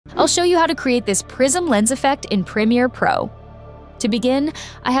I'll show you how to create this prism lens effect in Premiere Pro. To begin,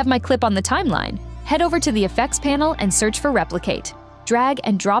 I have my clip on the timeline. Head over to the Effects panel and search for Replicate. Drag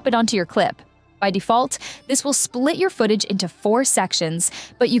and drop it onto your clip. By default, this will split your footage into 4 sections,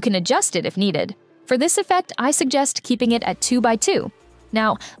 but you can adjust it if needed. For this effect, I suggest keeping it at 2 by 2.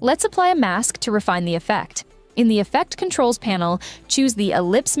 Now, let's apply a mask to refine the effect. In the Effect Controls panel, choose the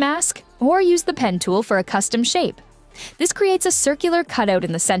Ellipse Mask or use the Pen tool for a custom shape. This creates a circular cutout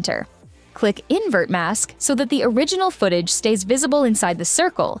in the center. Click Invert Mask so that the original footage stays visible inside the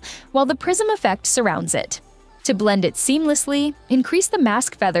circle, while the prism effect surrounds it. To blend it seamlessly, increase the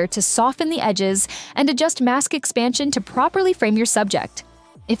mask feather to soften the edges and adjust mask expansion to properly frame your subject.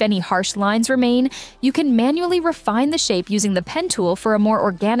 If any harsh lines remain, you can manually refine the shape using the Pen tool for a more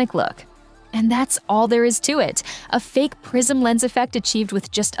organic look. And that's all there is to it, a fake prism lens effect achieved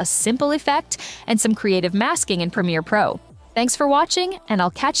with just a simple effect and some creative masking in Premiere Pro. Thanks for watching, and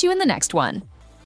I'll catch you in the next one.